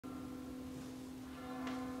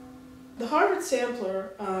The Harvard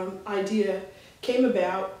Sampler idea came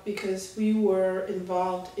about because we were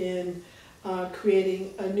involved in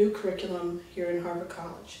creating a new curriculum here in Harvard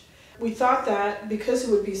College. We thought that because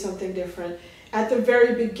it would be something different, at the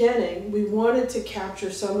very beginning we wanted to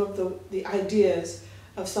capture some of the ideas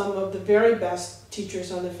of some of the very best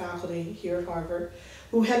teachers on the faculty here at Harvard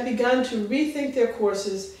who had begun to rethink their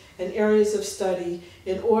courses and areas of study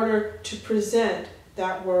in order to present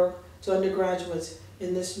that work to undergraduates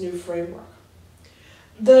in this new framework.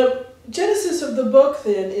 The genesis of the book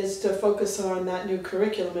then is to focus on that new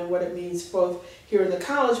curriculum and what it means both here in the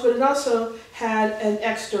college, but it also had an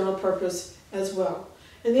external purpose as well.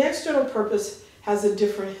 And the external purpose has a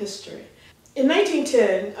different history. In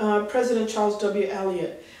 1910, President Charles W.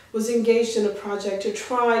 Eliot was engaged in a project to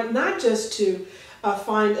try not just to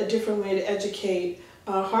find a different way to educate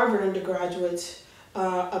Harvard undergraduates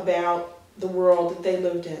about the world that they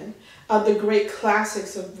lived in, the great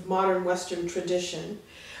classics of modern Western tradition,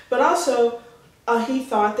 but also he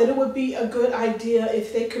thought that it would be a good idea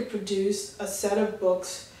if they could produce a set of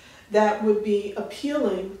books that would be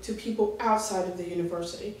appealing to people outside of the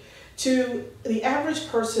university, to the average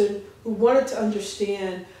person who wanted to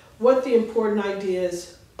understand what the important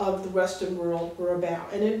ideas of the Western world were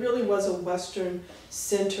about. And it really was a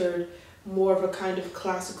Western-centered, more of a kind of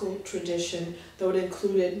classical tradition, though it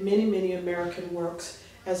included many, many American works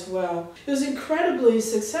as well. It was incredibly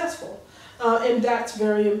successful, and that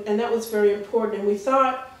was very important. And we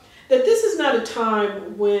thought that this is not a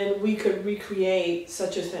time when we could recreate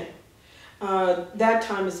such a thing. That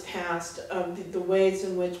time is past. The ways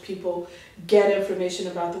in which people get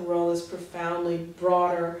information about the world is profoundly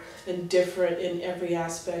broader and different in every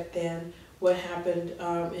aspect than what happened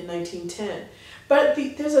in 1910. But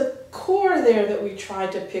there's a core there that we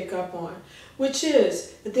tried to pick up on, which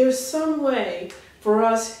is that there's some way for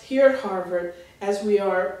us here at Harvard, as we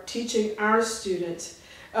are teaching our students,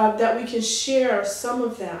 that we can share some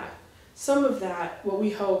of that, what we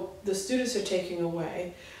hope the students are taking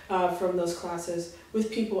away from those classes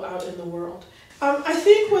with people out in the world. I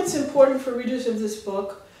think what's important for readers of this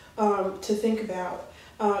book to think about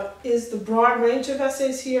is the broad range of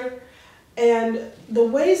essays here and the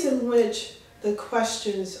ways in which the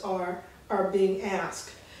questions are being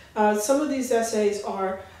asked. Some of these essays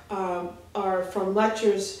are from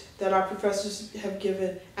lectures that our professors have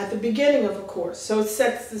given at the beginning of a course, so it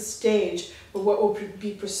sets the stage for what will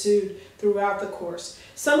be pursued throughout the course.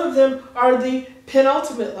 Some of them are the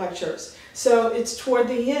penultimate lectures, so it's toward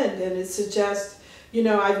the end, and it suggests, you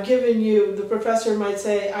know, I've given you, the professor might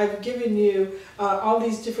say, I've given you all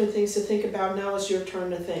these different things to think about, now it's your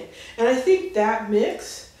turn to think. And I think that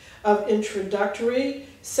mix of introductory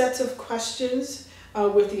sets of questions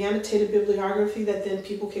with the annotated bibliography that then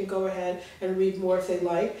people can go ahead and read more if they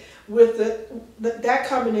like, with that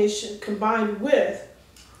combination combined with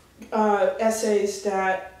essays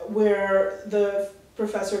where the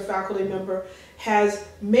professor or faculty member has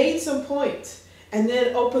made some points and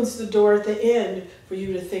then opens the door at the end for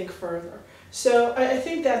you to think further. So I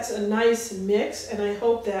think that's a nice mix, and I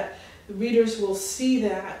hope that the readers will see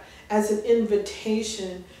that as an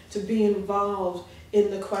invitation to be involved in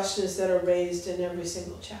the questions that are raised in every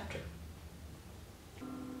single chapter.